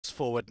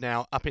forward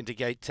now, up into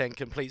gate 10,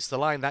 completes the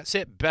line. That's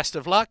it. Best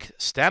of luck.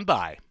 Stand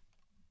by.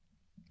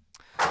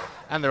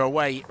 And they're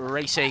away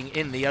racing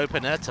in the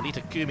opener.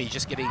 Talita Kumi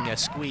just getting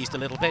squeezed a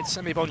little bit.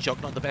 Semi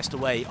Bonjok not the best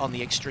away on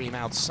the extreme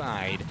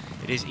outside.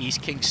 It is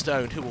East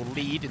Kingstone who will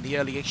lead in the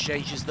early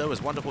exchanges, though,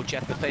 as Wonderful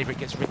Jet, the favourite,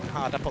 gets ridden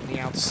hard up on the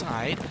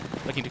outside.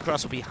 Looking to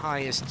cross will be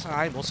highest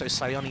time. Also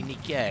Sayoni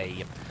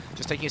Nikkei.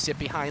 Just taking a step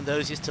behind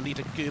those is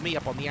Talita Kumi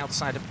up on the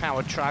outside of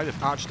Power Try, with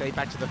Archday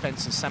back to the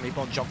fence and Sami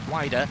Bonjok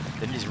wider.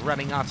 Then it is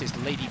running artist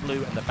Lady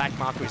Blue, and the back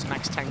marker is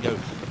Max Tango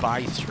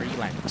by 3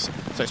 lengths.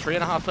 So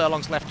 3.5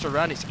 furlongs left to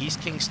run. It's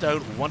East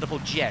Kingstone, Wonderful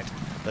Jet.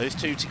 Those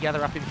two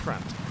together up in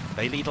front.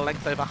 They lead a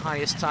length over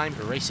highest time,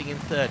 racing in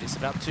third. It's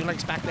about 2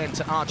 lengths back then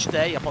to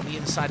Archday, up on the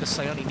inside of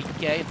Sayoni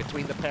Nikkei.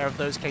 Between the pair of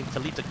those came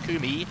Talita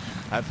Kumi.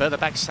 Further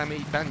back, Sami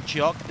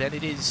Bonjok. Then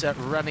it is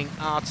Running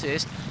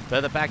Artist.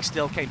 Further back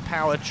still came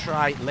Power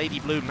Try, Lady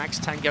Blue, Max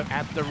Tango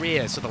at the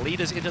rear. So the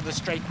leaders into the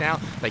straight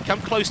now. They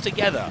come close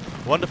together.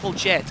 Wonderful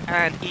Jet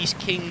and East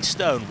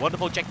Kingstone.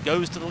 Wonderful Jet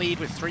goes to the lead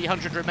with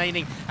 300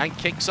 remaining and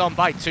kicks on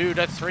by 2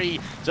 to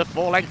 3 to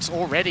 4 lengths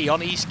already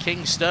on East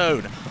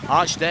Kingstone.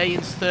 Archday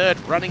in third,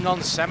 running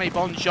on Sami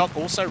Bonjok,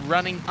 also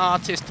Running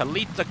Artist,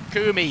 Talita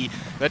Kumi.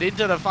 But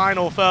into the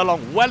final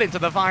furlong, well into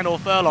the final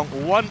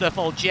furlong,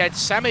 Wonderful Jet.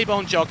 Sami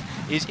Bonjok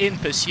is in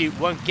pursuit,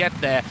 won't get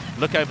there.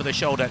 Look over the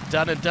shoulder,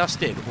 done and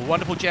dusted.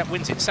 Wonderful Jet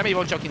wins it. Sami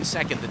Bonjok in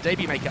second. The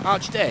debut maker,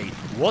 Archday,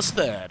 was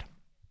third.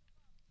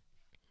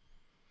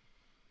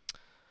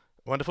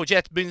 Wonderful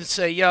Jet moves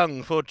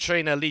young for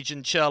trainer Lee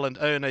Joon-chel and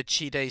owner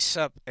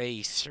Dae-sub,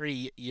 a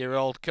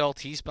 3-year-old colt.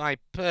 He's by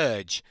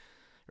Purge,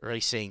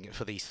 racing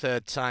for the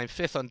third time,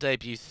 5th on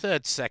debut,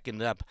 3rd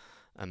second up,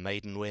 a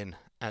maiden win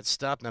at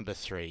start number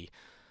 3.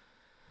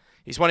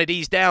 He's won it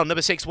ease down.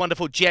 Number 6,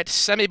 Wonderful Jet.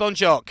 Sami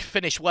Bonjok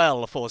finished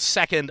well for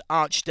 2nd.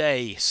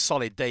 Archday,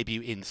 solid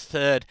debut in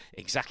 3rd.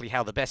 Exactly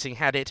how the betting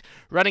had it.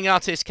 Running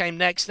Artist came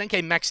next. Then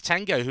came Max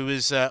Tango, who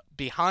was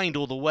behind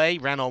all the way.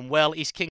 Ran on well. East King